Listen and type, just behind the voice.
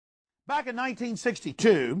Back in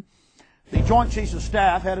 1962, the Joint Chiefs of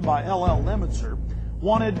Staff, headed by L.L. Nimitz,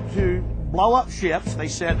 wanted to blow up ships. They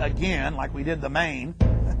said again, like we did the Maine,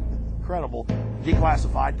 incredible,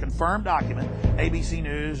 declassified, confirmed document. ABC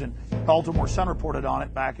News and Baltimore Sun reported on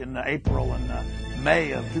it back in April and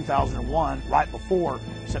May of 2001, right before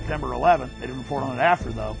September 11th. They didn't report on it after,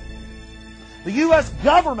 though. The U.S.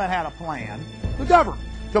 government had a plan, the government,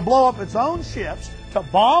 to blow up its own ships, to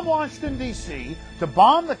bomb Washington, D.C., to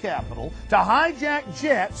bomb the Capitol, to hijack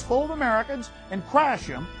jets full of Americans and crash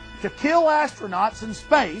them, to kill astronauts in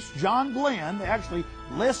space. John Glenn, they actually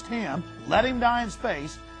list him, let him die in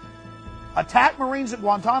space, attack Marines at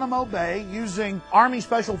Guantanamo Bay using Army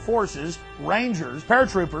Special Forces, Rangers,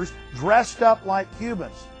 paratroopers dressed up like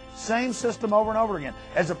Cubans. Same system over and over again,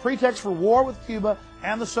 as a pretext for war with Cuba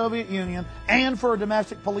and the Soviet Union and for a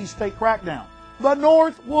domestic police state crackdown. The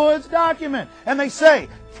Northwoods document. And they say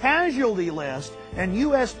casualty list in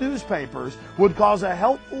U.S. newspapers would cause a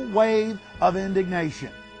helpful wave of indignation.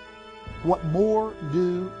 What more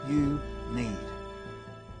do you need?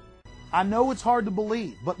 I know it's hard to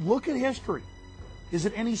believe, but look at history. Is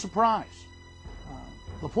it any surprise?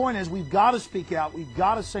 The point is, we've got to speak out. We've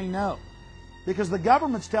got to say no. Because the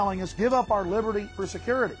government's telling us, give up our liberty for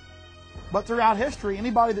security. But throughout history,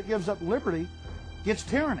 anybody that gives up liberty gets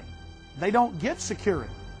tyranny. They don't get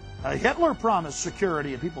security. Hitler promised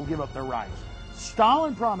security if people give up their rights.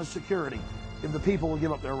 Stalin promised security if the people will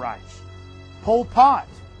give up their rights. Pol Pot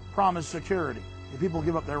promised security if people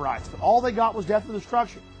give up their rights. But all they got was death and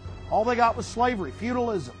destruction. All they got was slavery,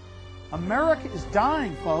 feudalism. America is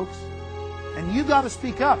dying, folks. And you got to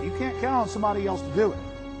speak up. You can't count on somebody else to do it.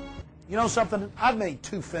 You know something? I've made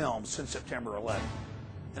 2 films since September 11th.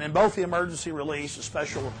 And in both the emergency release, a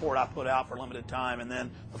special report I put out for a limited time, and then,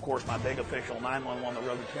 of course, my big official 911 The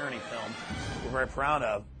Road to Tyranny film, we're very proud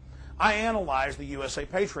of, I analyzed the USA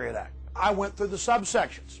Patriot Act. I went through the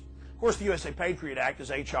subsections. Of course, the USA Patriot Act is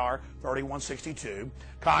H.R. 3162.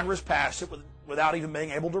 Congress passed it without even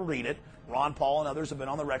being able to read it. Ron Paul and others have been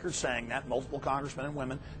on the record saying that. Multiple congressmen and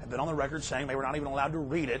women have been on the record saying they were not even allowed to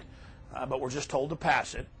read it, but were just told to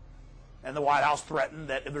pass it. And the White House threatened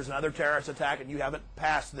that if there's another terrorist attack and you haven't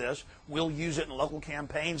passed this, we'll use it in local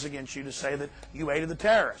campaigns against you to say that you aided the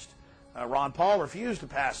terrorist. Ron Paul refused to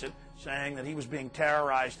pass it, saying that he was being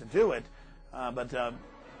terrorized to do it, but a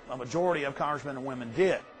majority of congressmen and women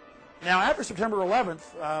did. Now, after September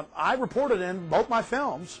 11th, I reported in both my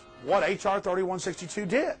films what H.R. 3162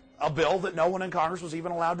 did, a bill that no one in Congress was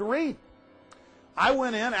even allowed to read. I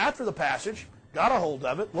went in after the passage, got a hold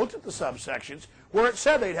of it, looked at the subsections, where it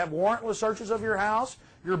said they'd have warrantless searches of your house,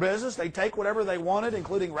 your business, they'd take whatever they wanted,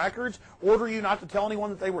 including records, order you not to tell anyone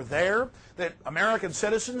that they were there, that American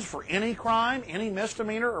citizens, for any crime, any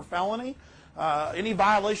misdemeanor or felony, any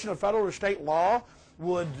violation of federal or state law,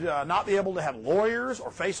 would not be able to have lawyers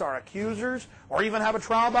or face our accusers or even have a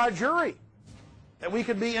trial by jury, that we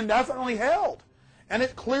could be indefinitely held. And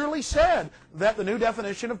it clearly said that the new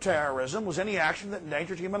definition of terrorism was any action that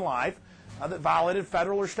endangered human life that violated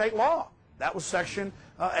federal or state law. That was Section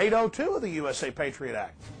 802 of the USA Patriot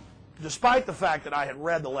Act. Despite the fact that I had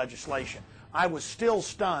read the legislation, I was still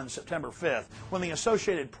stunned September 5th when the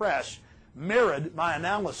Associated Press mirrored my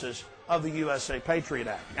analysis of the USA Patriot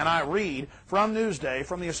Act. And I read from Newsday,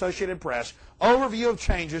 from the Associated Press, overview of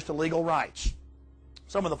changes to legal rights.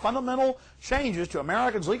 Some of the fundamental changes to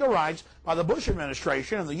Americans' legal rights by the Bush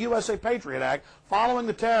administration and the USA Patriot Act following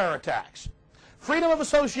the terror attacks. Freedom of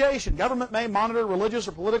association. Government may monitor religious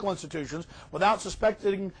or political institutions without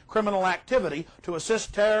suspecting criminal activity to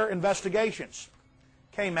assist terror investigations.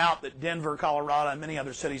 Came out that Denver, Colorado, and many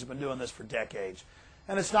other cities have been doing this for decades.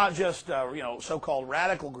 And it's not just so-called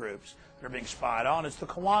radical groups that are being spied on. It's the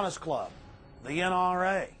Kiwanis Club, the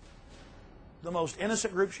NRA, the most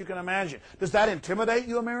innocent groups you can imagine. Does that intimidate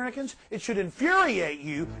you, Americans? It should infuriate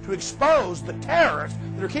you to expose the terrorists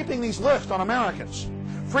that are keeping these lists on Americans.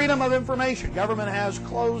 Freedom of information. Government has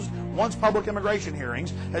closed once public immigration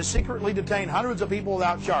hearings, has secretly detained hundreds of people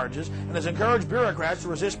without charges, and has encouraged bureaucrats to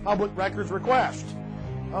resist public records requests.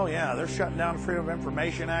 Oh yeah, they're shutting down the Freedom of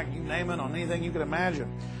Information Act, you name it, on anything you can imagine.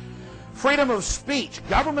 Freedom of speech.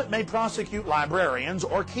 Government may prosecute librarians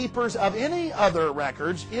or keepers of any other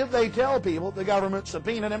records if they tell people the government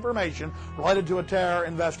subpoenaed information related to a terror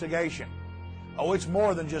investigation. Oh, it's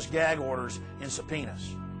more than just gag orders and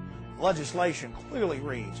subpoenas. Legislation clearly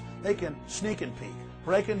reads they can sneak and peek,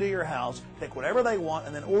 break into your house, take whatever they want,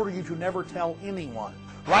 and then order you to never tell anyone.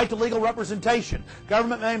 Right to legal representation.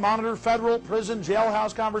 Government may monitor federal, prison,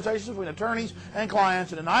 jailhouse conversations between attorneys and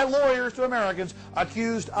clients and deny lawyers to Americans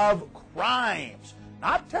accused of crimes.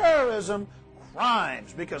 Not terrorism,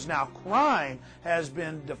 crimes, because now crime has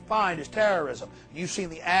been defined as terrorism. You've seen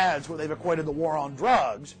the ads where they've equated the war on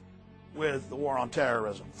drugs with the war on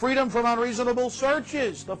terrorism. Freedom from unreasonable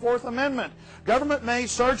searches, the Fourth Amendment. Government may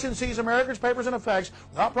search and seize Americans' papers and effects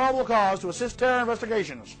without probable cause to assist terror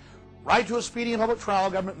investigations. Right to a speedy and public trial.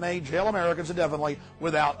 Government may jail Americans indefinitely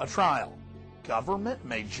without a trial. Government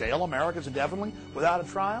may jail Americans indefinitely without a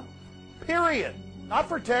trial? Period. Not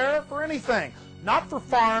for terror, for anything. Not for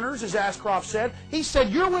foreigners, as Ashcroft said. He said,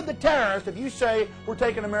 you're with the terrorists if you say we're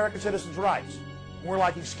taking American citizens' rights. And we're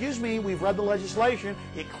like, excuse me, we've read the legislation.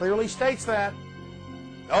 It clearly states that.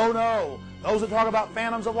 Oh, no. Those that talk about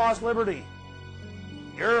phantoms of lost liberty.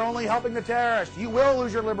 You're only helping the terrorists. You will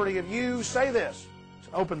lose your liberty if you say this. It's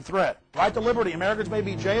an open threat. Right to liberty. Americans may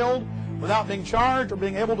be jailed without being charged or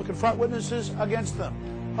being able to confront witnesses against them.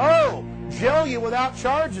 Oh, jail you without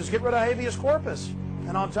charges. Get rid of habeas corpus.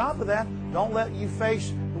 And on top of that, don't let you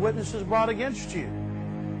face the witnesses brought against you.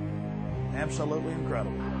 Absolutely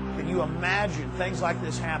incredible. Can you imagine things like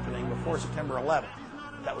this happening before September 11th?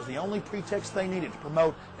 That was the only pretext they needed to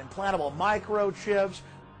promote implantable microchips,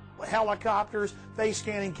 helicopters, face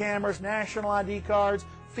scanning cameras, national ID cards,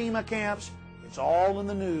 FEMA camps. It's all in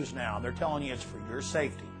the news now. They're telling you it's for your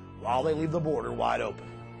safety while they leave the border wide open.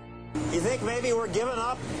 You think maybe we're giving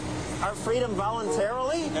up our freedom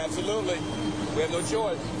voluntarily? Absolutely. We have no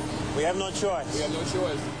choice. We have no choice. We have no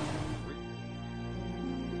choice.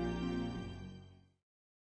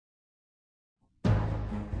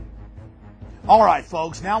 All right,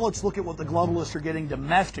 folks, now let's look at what the globalists are getting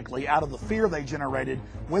domestically out of the fear they generated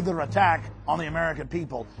with their attack on the American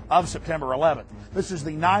people of September 11th. This is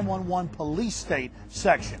the 911 police state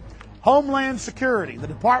section. Homeland Security, the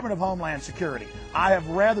Department of Homeland Security. I have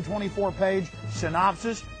read the 24-page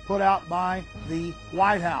synopsis put out by the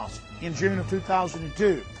White House in June of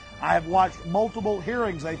 2002. I have watched multiple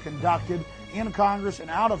hearings they've conducted in Congress and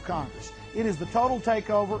out of Congress. It is the total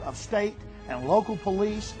takeover of state and local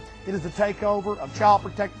police. It is the takeover of child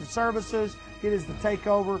protective services. It is the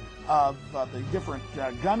takeover of the different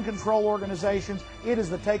gun control organizations. It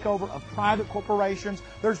is the takeover of private corporations.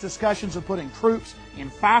 There's discussions of putting troops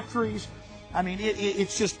in factories. I mean,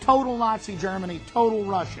 it's just total Nazi Germany, total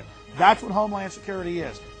Russia. That's what Homeland Security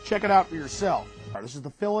is. Check it out for yourself. This is the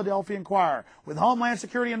Philadelphia Inquirer. With Homeland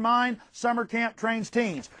Security in mind, summer camp trains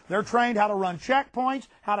teens. They're trained how to run checkpoints,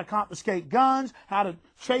 how to confiscate guns, how to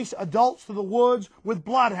chase adults through the woods with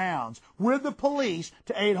bloodhounds, with the police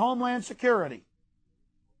to aid Homeland Security.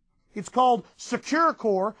 It's called Secure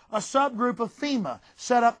Corps, a subgroup of FEMA,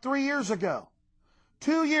 set up 3 years ago,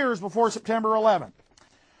 2 years before September 11th.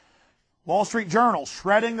 Wall Street Journal,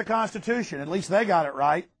 shredding the Constitution. At least they got it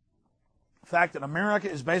right. The fact that America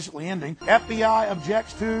is basically ending. FBI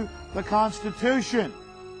objects to the Constitution.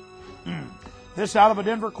 This out of a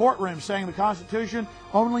Denver courtroom saying the Constitution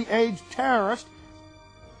only aids terrorists.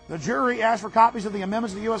 The jury asked for copies of the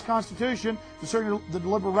amendments to the U.S. Constitution concerning the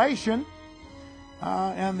deliberation,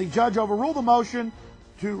 and the judge overruled the motion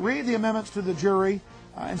to read the amendments to the jury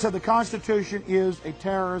and said the Constitution is a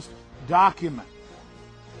terrorist document.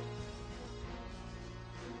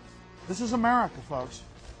 This is America, folks.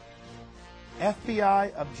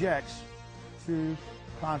 FBI objects to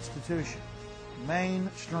Constitution.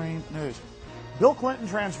 Mainstream news. Bill Clinton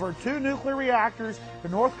transferred 2 nuclear reactors to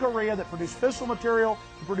North Korea that produce fissile material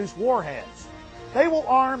to produce warheads. They will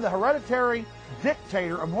arm the hereditary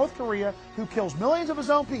dictator of North Korea who kills millions of his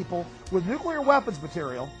own people with nuclear weapons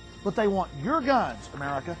material, but they want your guns,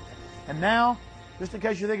 America. And now, just in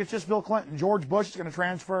case you think it's just Bill Clinton, George Bush is going to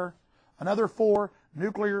transfer another 4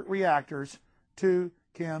 nuclear reactors to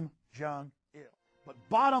Kim Jong-il. But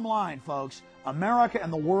bottom line, folks, America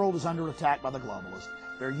and the world is under attack by the globalists.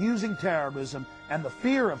 They're using terrorism and the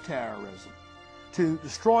fear of terrorism to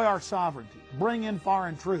destroy our sovereignty, bring in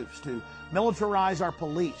foreign troops, to militarize our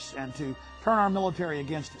police, and to turn our military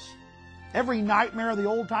against us. Every nightmare the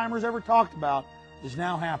old-timers ever talked about is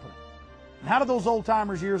now happening. And how did those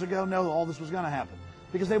old-timers years ago know that all this was going to happen?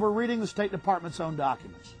 Because they were reading the State Department's own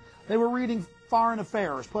documents. They were reading foreign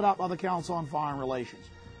affairs put out by the Council on Foreign Relations.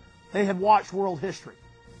 They had watched world history,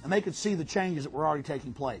 and they could see the changes that were already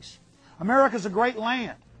taking place. America's a great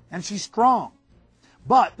land, and she's strong.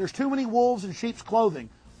 But there's too many wolves in sheep's clothing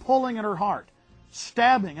pulling at her heart,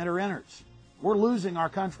 stabbing at her innards. We're losing our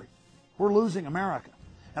country. We're losing America.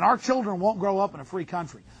 And our children won't grow up in a free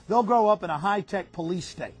country. They'll grow up in a high-tech police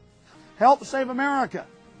state. Help save America.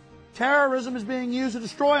 Terrorism is being used to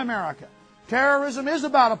destroy America. Terrorism is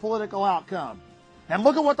about a political outcome. And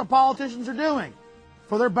look at what the politicians are doing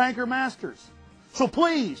for their banker masters. So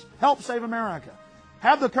please, help save America.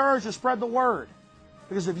 Have the courage to spread the word.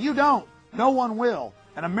 Because if you don't, no one will.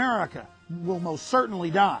 And America will most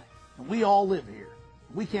certainly die. And we all live here.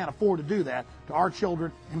 We can't afford to do that to our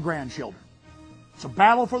children and grandchildren. It's a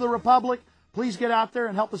battle for the Republic. Please get out there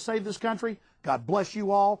and help us save this country. God bless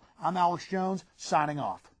you all. I'm Alex Jones, signing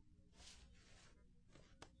off.